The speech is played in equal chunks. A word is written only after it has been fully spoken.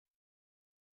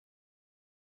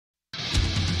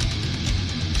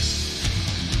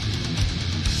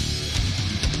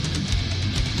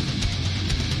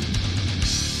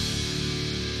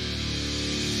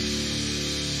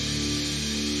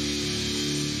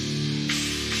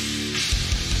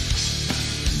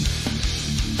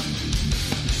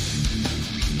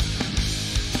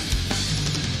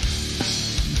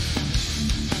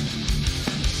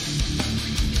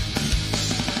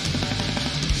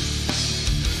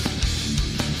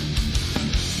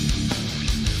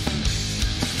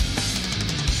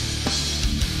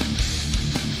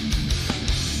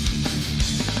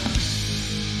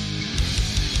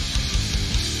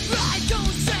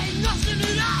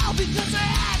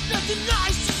nothing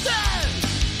nice to say.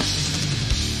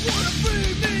 Wanna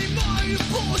free me, my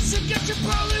bullshit, get your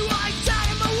pearly whites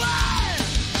out of my way.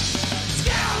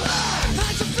 Scour,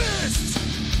 punch your fist,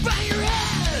 bang your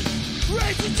head,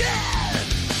 raise the dead.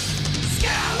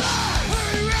 Scour,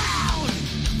 hurry round,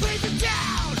 breathe it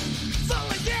down, slow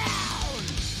it down.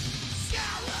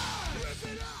 Scour, rip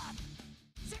it up.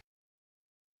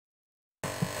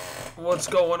 What's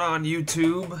going on,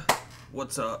 YouTube?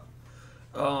 What's up?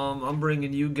 I'm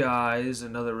bringing you guys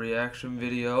another reaction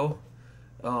video.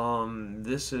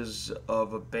 This is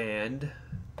of a band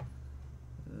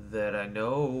that I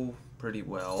know pretty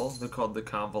well. They're called the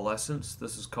Convalescence.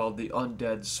 This is called the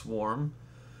Undead Swarm.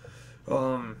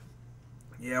 Yeah,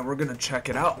 we're gonna check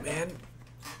it out, man.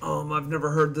 I've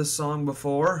never heard this song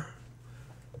before.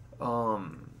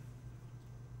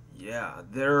 Yeah,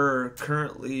 they're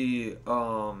currently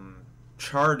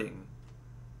charting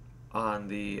on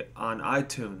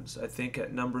iTunes. I think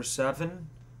at number 7.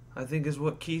 I think is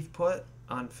what Keith put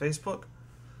on Facebook.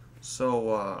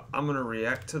 So I'm gonna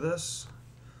react to this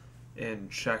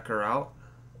and check her out.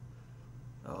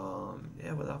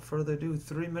 Yeah, without further ado,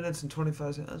 3 minutes and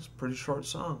 25 seconds. That's a pretty short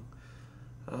song.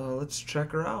 Let's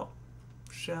check her out,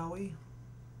 shall we?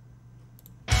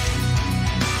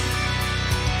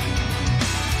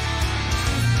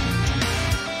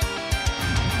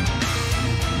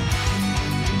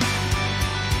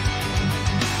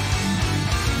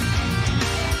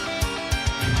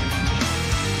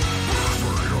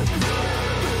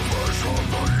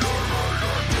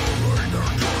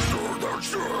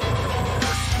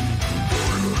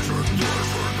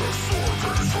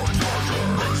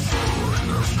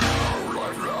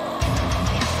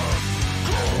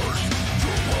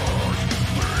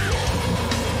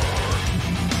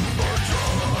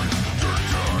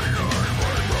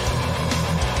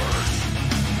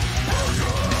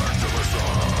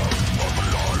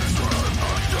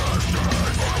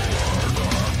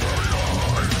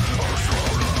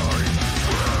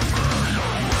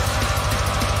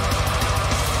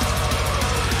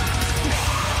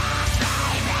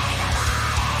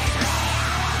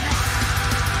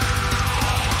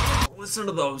 Listen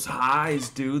to those highs,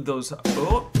 dude. Those.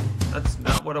 Oh, that's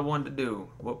not what I wanted to do.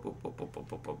 What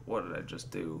did I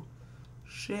just do?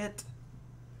 Shit.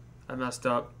 I messed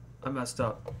up. Let's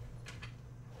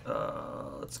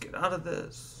get out of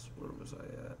this. Where was I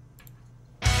at?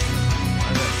 Why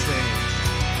did that change?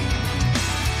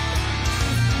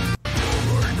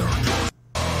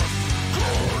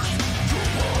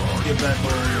 Get back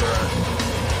where you're at.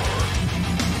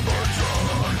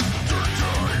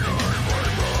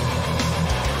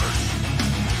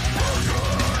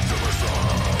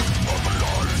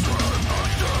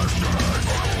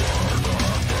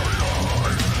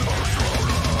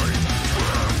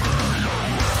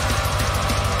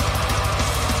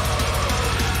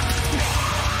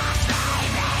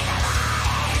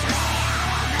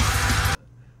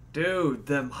 Dude,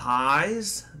 them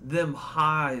highs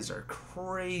are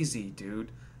crazy, dude.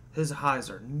 His highs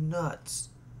are nuts.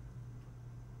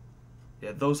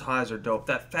 Yeah, those highs are dope.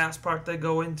 That fast part they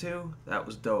go into, that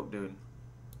was dope, dude.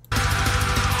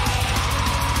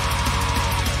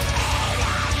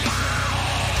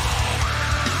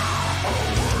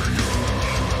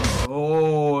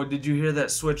 Oh, did you hear that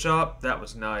switch up? That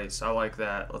was nice. I like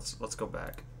that. Let's go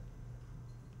back.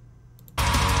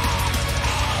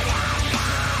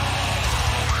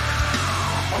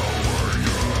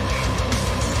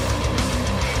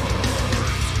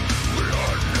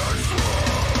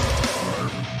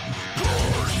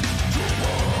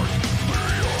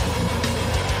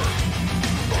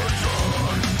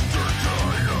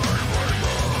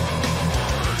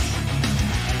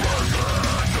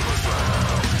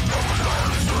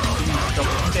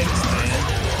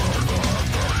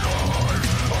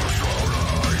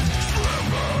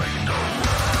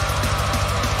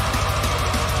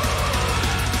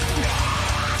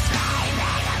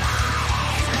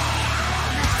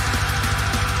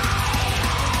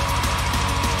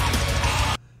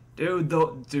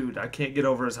 Dude, I can't get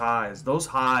over his highs. Those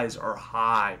highs are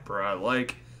high, bro.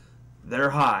 Like, they're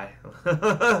high.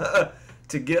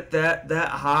 To get that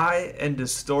high and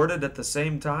distorted at the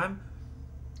same time,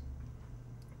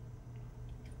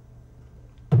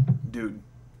 dude.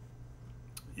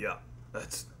 Yeah,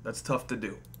 that's tough to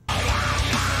do.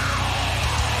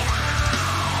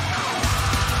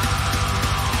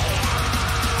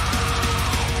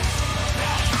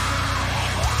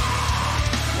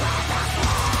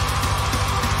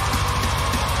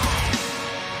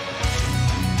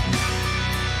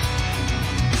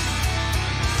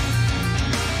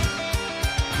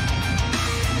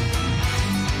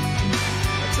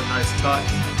 Nice touch.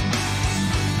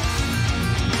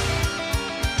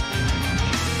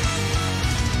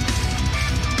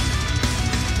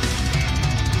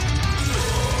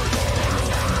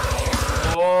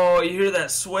 that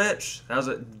switch. That was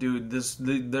a dude.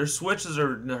 Their switches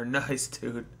are nice,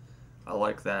 dude. I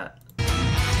like that. Got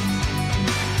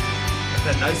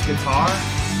that nice guitar.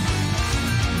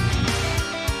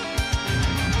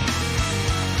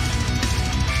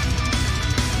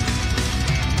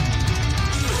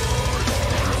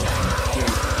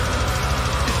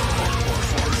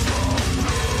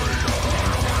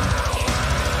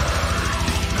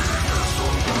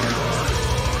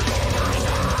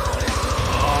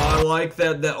 I like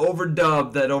that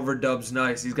overdub. That overdub's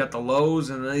nice. He's got the lows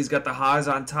and then he's got the highs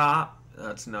on top.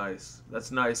 That's nice.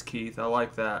 That's nice, Keith. I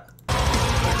like that.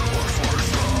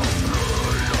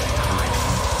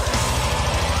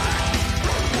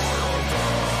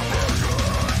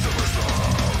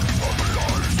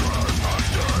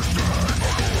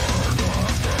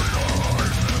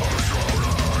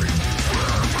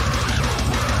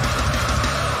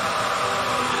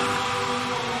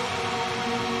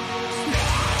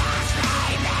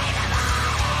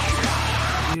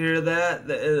 You hear that?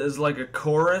 That is like a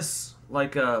chorus,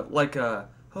 like a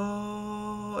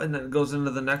oh, and then it goes into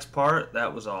the next part.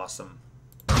 That was awesome.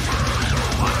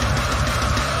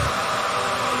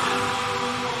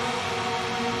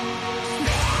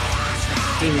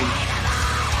 Dude,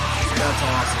 that's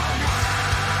awesome.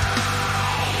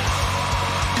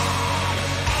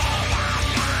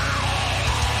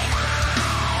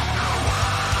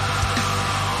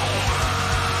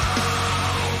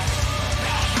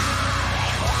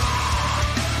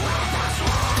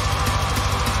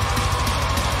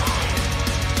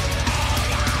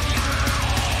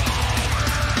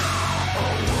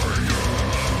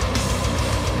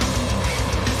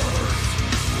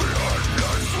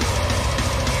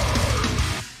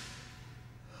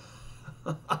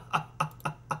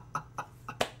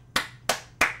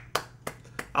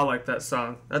 I like that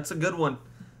song. That's a good one.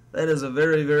 That is a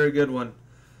very, very good one.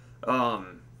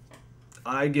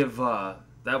 I give that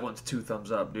one's 2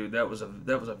 thumbs up, dude. That was a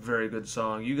very good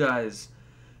song. You guys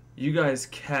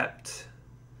kept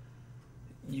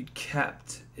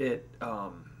it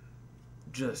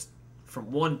just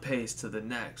from one pace to the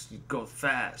next. You go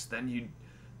fast, then you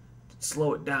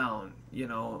slow it down. You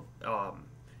know,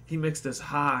 he mixed his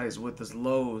highs with his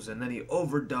lows, and then he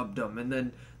overdubbed them, and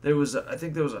then I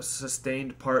think there was a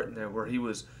sustained part in there where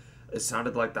it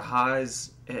sounded like the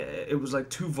highs. It was like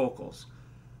 2 vocals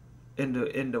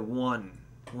into one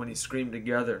when he screamed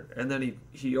together, and then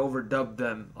he overdubbed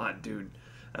them. Dude,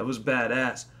 that was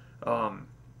badass. Man,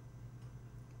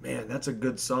 that's a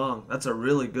good song. That's a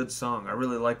really good song. I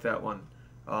really like that one.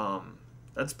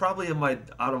 That's probably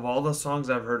out of all the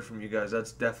songs I've heard from you guys,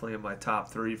 that's definitely in my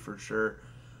top 3 for sure.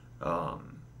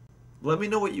 Let me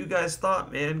know what you guys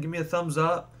thought, man. Give me a thumbs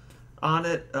up on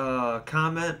it.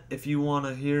 Comment if you want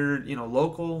to hear,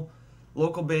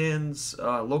 local bands,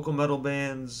 local metal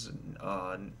bands,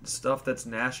 stuff that's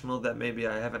national that maybe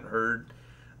I haven't heard.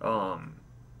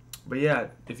 But yeah,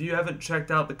 if you haven't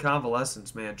checked out the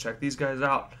Convalescence, man, check these guys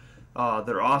out.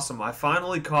 They're awesome. I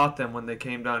finally caught them when they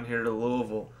came down here to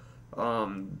Louisville.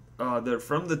 They're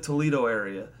from the Toledo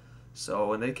area. So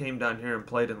when they came down here and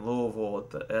played in Louisville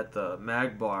at the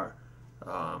Mag Bar,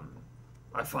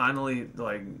 I finally,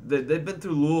 they've been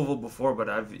through Louisville before, but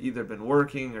I've either been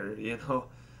working or,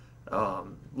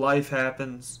 life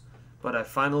happens. But I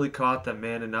finally caught them,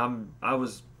 man, and I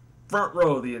was front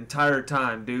row the entire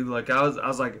time, dude. Like I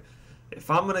was like, if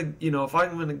I'm gonna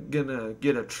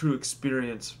get a true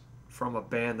experience from a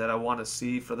band that I want to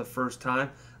see for the first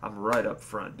time, I'm right up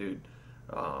front, dude.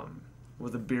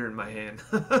 With a beer in my hand.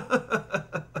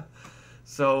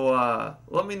 So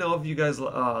let me know if you guys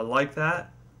like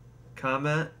that.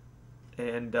 Comment,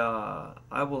 and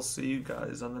I will see you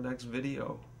guys on the next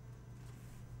video.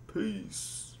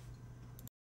 Peace.